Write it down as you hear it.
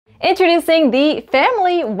Introducing the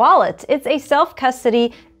Family Wallet. It's a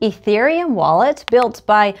self-custody Ethereum wallet built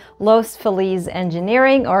by Los Feliz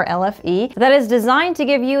Engineering, or LFE, that is designed to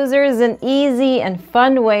give users an easy and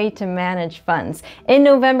fun way to manage funds. In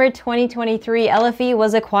November 2023, LFE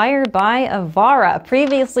was acquired by Avara,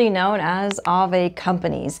 previously known as Aave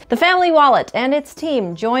companies. The Family Wallet and its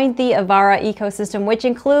team joined the Avara ecosystem, which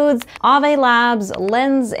includes Aave Labs,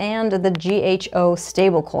 Lens, and the GHO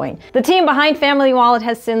stablecoin. The team behind Family Wallet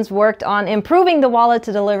has since worked on improving the wallet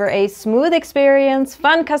to deliver a smooth experience,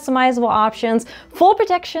 fun customizable options, full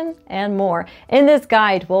protection, and more. In this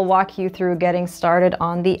guide, we'll walk you through getting started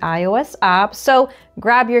on the iOS app. So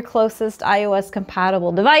grab your closest iOS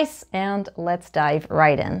compatible device and let's dive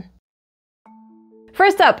right in.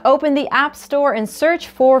 First up, open the App Store and search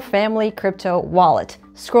for Family Crypto Wallet.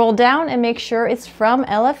 Scroll down and make sure it's from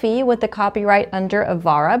LFE with the copyright under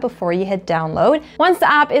Avara before you hit download. Once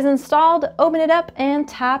the app is installed, open it up and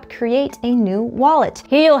tap Create a New Wallet.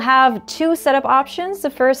 Here you'll have two setup options. The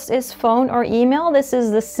first is phone or email. This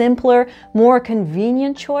is the simpler, more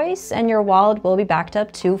convenient choice, and your wallet will be backed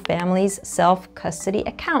up to Family's self-custody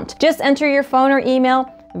account. Just enter your phone or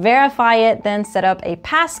email, verify it, then set up a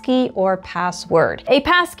passkey or password. A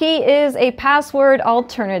passkey is a password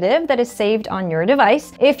alternative that is saved on your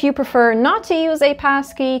device. If you prefer not to use a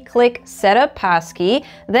passkey, click Set up Passkey,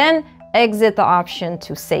 then exit the option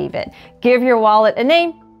to save it. Give your wallet a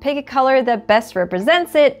name, pick a color that best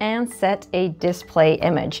represents it, and set a display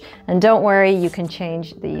image. And don't worry, you can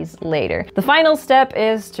change these later. The final step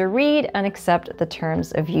is to read and accept the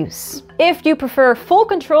terms of use. If you prefer full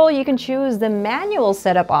control, you can choose the manual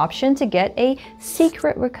setup option to get a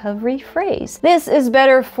secret recovery phrase. This is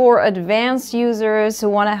better for advanced users who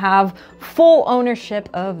want to have full ownership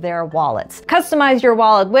of their wallets. Customize your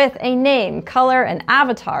wallet with a name, color, and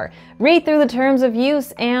avatar. Read through the terms of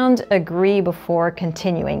use and agree before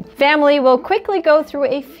continuing. Family will quickly go through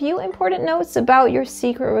a few important notes about your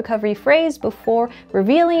secret recovery phrase before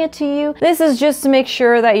revealing it to you. This is just to make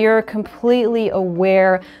sure that you're completely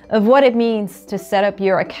aware of what it means to set up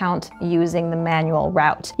your account using the manual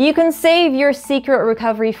route. You can save your secret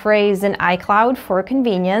recovery phrase in iCloud for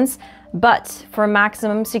convenience, but for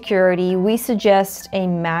maximum security, we suggest a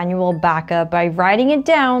manual backup by writing it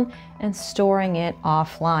down and storing it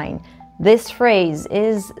offline. This phrase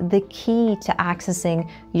is the key to accessing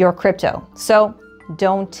your crypto, so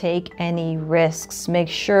don't take any risks. Make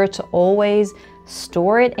sure to always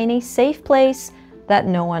store it in a safe place that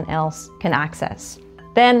no one else can access.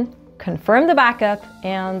 Then confirm the backup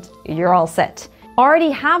and you're all set.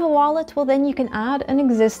 Already have a wallet? Well, then you can add an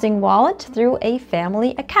existing wallet through a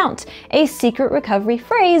family account, a secret recovery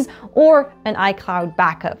phrase, or an iCloud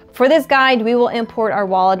backup. For this guide, we will import our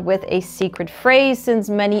wallet with a secret phrase, since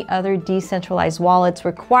many other decentralized wallets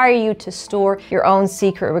require you to store your own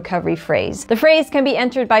secret recovery phrase. The phrase can be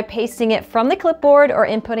entered by pasting it from the clipboard or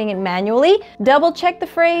inputting it manually. Double check the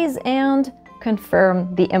phrase and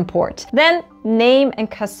confirm the import. Then name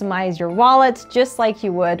and customize your wallet just like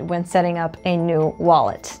you would when setting up a new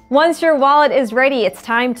wallet. Once your wallet is ready, it's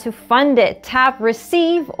time to fund it. Tap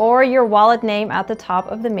Receive or your wallet name at the top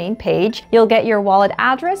of the main page. You'll get your wallet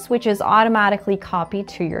address, which is automatically copied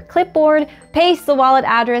to your clipboard. Paste the wallet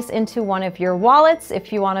address into one of your wallets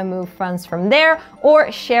if you want to move funds from there,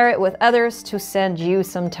 or share it with others to send you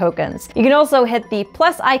some tokens. You can also hit the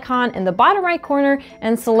plus icon in the bottom right corner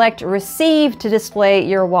and select Receive to display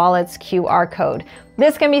your wallet's QR code.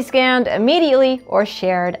 This can be scanned immediately or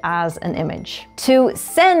shared as an image. To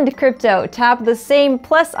send crypto, tap the same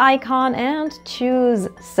plus icon and choose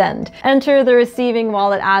Send. Enter the receiving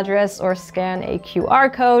wallet address or scan a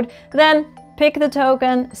QR code, then pick the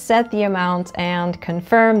token, set the amount, and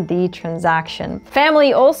confirm the transaction.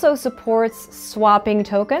 Family also supports swapping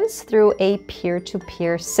tokens through a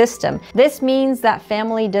peer-to-peer system. This means that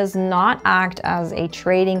Family does not act as a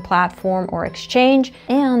trading platform or exchange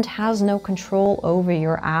and has no control over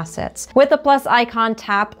your assets. With the plus icon,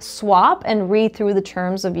 tap Swap and read through the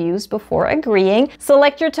terms of use before agreeing.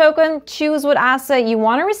 Select your token, choose what asset you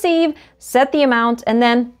want to receive, set the amount, and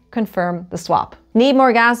then confirm the swap. Need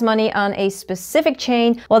more gas money on a specific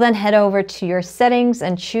chain? Well, then head over to your settings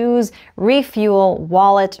and choose Refuel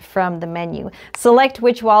Wallet from the menu. Select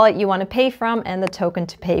which wallet you want to pay from and the token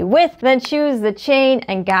to pay with, then choose the chain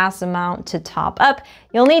and gas amount to top up.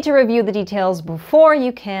 You'll need to review the details before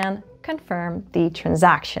you can confirm the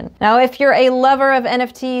transaction. Now, if you're a lover of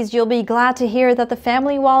NFTs, you'll be glad to hear that the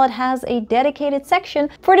family wallet has a dedicated section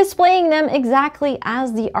for displaying them exactly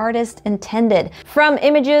as the artist intended. From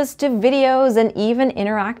images to videos and even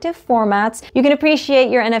interactive formats, you can appreciate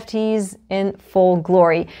your NFTs in full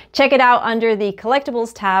glory. Check it out under the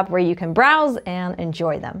Collectibles tab where you can browse and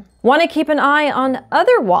enjoy them. Want to keep an eye on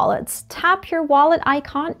other wallets? Tap your wallet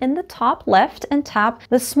icon in the top left and tap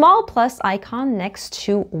the small plus icon next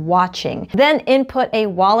to watching. Then input a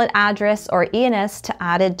wallet address or ENS to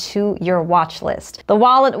add it to your watch list. The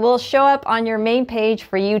wallet will show up on your main page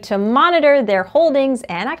for you to monitor their holdings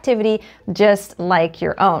and activity just like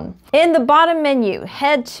your own. In the bottom menu,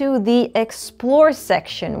 head to the Explore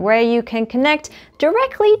section where you can connect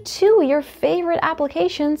directly to your favorite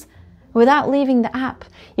applications without leaving the app.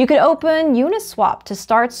 You could open Uniswap to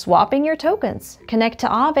start swapping your tokens, connect to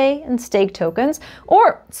Aave and stake tokens,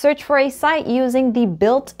 or search for a site using the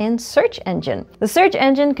built-in search engine. The search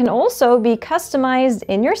engine can also be customized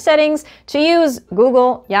in your settings to use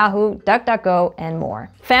Google, Yahoo, DuckDuckGo, and more.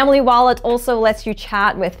 Family Wallet also lets you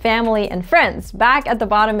chat with family and friends. Back at the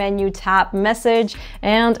bottom menu, tap Message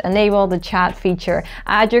and enable the chat feature.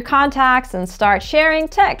 Add your contacts and start sharing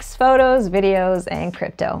texts, photos, videos, and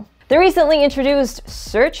crypto. The recently introduced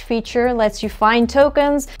search feature lets you find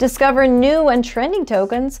tokens, discover new and trending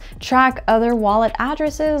tokens, track other wallet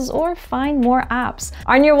addresses, or find more apps.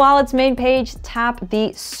 On your wallet's main page, tap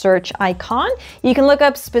the search icon. You can look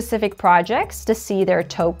up specific projects to see their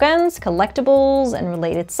tokens, collectibles, and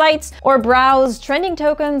related sites, or browse trending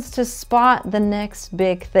tokens to spot the next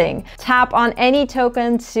big thing. Tap on any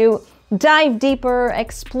token to dive deeper,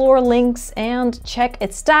 explore links, and check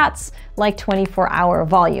its stats like 24-hour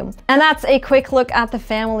volume. And that's a quick look at the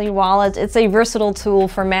Family Wallet. It's a versatile tool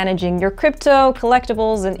for managing your crypto,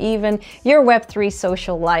 collectibles, and even your Web3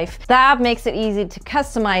 social life. The app makes it easy to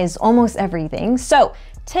customize almost everything. So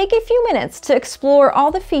take a few minutes to explore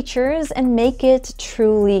all the features and make it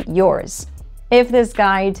truly yours. If this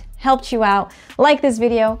guide helped you out, like this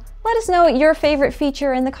video, let us know your favorite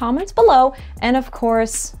feature in the comments below. And of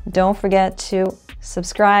course, don't forget to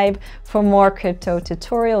subscribe for more crypto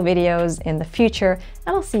tutorial videos in the future.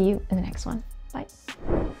 And I'll see you in the next one. Bye.